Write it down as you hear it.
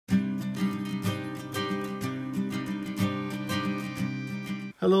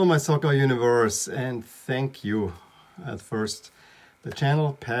Hello my soccer universe, and thank you. At first, the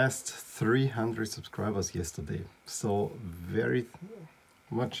channel passed 300 subscribers yesterday, so very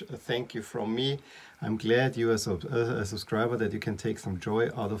much a thank you from me. I'm glad you are a subscriber, that you can take some joy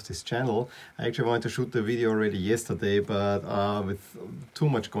out of this channel. I actually wanted to shoot the video already yesterday, but with too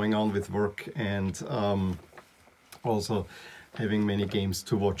much going on with work and also having many games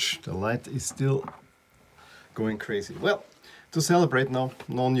to watch, the light is still going crazy. Well, to celebrate now,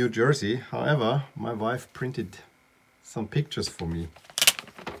 no new jersey. However, my wife printed some pictures for me.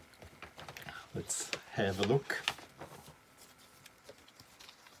 Let's have a look.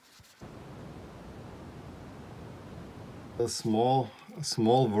 Small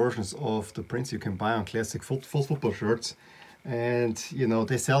versions of the prints you can buy on classic full football shirts, and you know,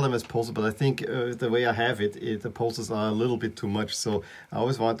 they sell them as posters, but I think the way I have it, the posters are a little bit too much, so I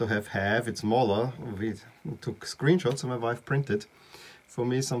always want to have half it smaller. We took screenshots and my wife printed for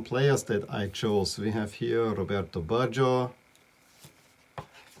me some players that I chose. We have here Roberto Baggio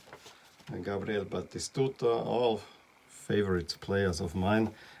and Gabriel Batistuta, all favorite players of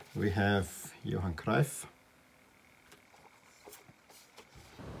mine. We have Johan Cruyff,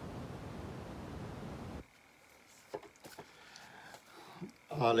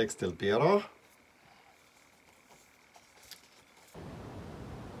 Alex Del Piero,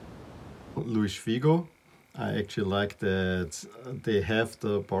 Luis Figo. I actually like that they have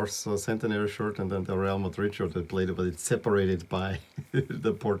the Barca centenary shirt and then the Real Madrid shirt that played it, but it's separated by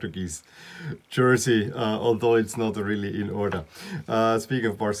the Portuguese jersey, although it's not really in order.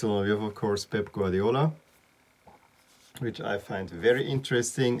 Speaking of Barcelona, we have of course Pep Guardiola, which I find very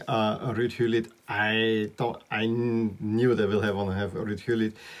interesting. Ruud Gullit, I knew they will have Ruud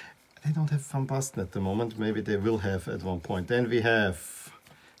Gullit. They don't have Van Basten at the moment. Maybe they will have at one point. Then we have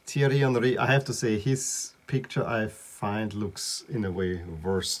Thierry Henry. I have to say, his picture I find looks in a way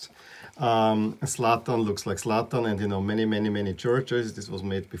worst. Zlatan looks like Zlatan, and you know, many jerseys. This was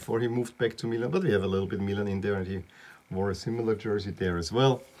made before he moved back to Milan, but we have a little bit Milan in there, and he wore a similar jersey there as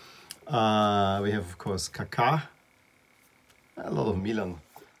well. We have of course Kaká. A lot of Milan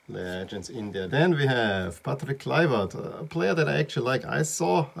legends in there. Then we have Patrick Kluivert, a player that I actually like. I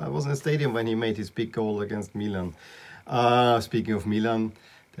was in the stadium when he made his big goal against Milan. Speaking of Milan,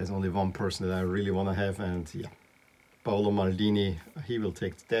 there's only one person that I really want to have, and yeah, Paolo Maldini. He will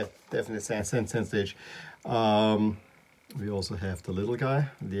take that definitely center stage. We also have the little guy,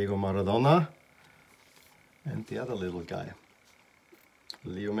 Diego Maradona, and the other little guy,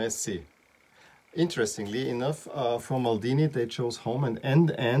 Leo Messi. Interestingly enough, for Maldini they chose home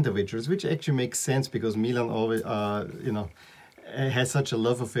and away jerseys, which actually makes sense because Milan always, you know, has such a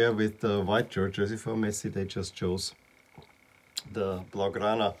love affair with the white jersey. For Messi they just chose the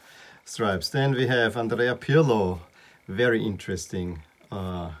Blaugrana stripes. Then we have Andrea Pirlo, very interesting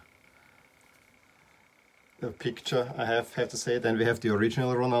picture, I have to say. Then we have the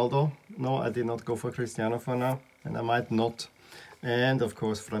original Ronaldo. No, I did not go for Cristiano for now, and I might not. And of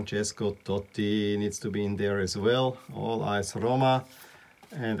course Francesco Totti needs to be in there as well. All eyes Roma.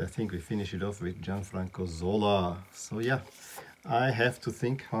 And I think we finish it off with Gianfranco Zola. So yeah, I have to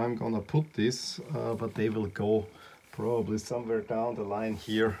think how I'm gonna put this, but they will go probably somewhere down the line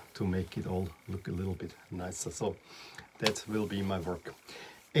here to make it all look a little bit nicer. So that will be my work.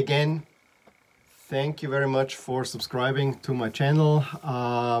 Again, thank you very much for subscribing to my channel.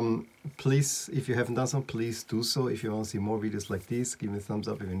 Please, if you haven't done so, please do so. If you want to see more videos like these, give me a thumbs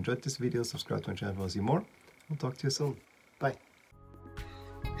up if you enjoyed this video. Subscribe to my channel if you want to see more. I'll talk to you soon. Bye.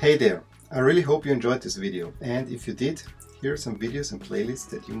 Hey there. I really hope you enjoyed this video. And if you did, here are some videos and playlists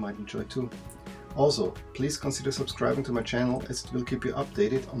that you might enjoy too. Also, please consider subscribing to my channel, as it will keep you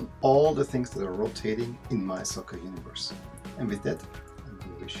updated on all the things that are rotating in my soccer universe. And with that,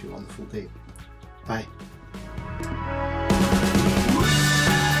 I wish you a wonderful day. Bye.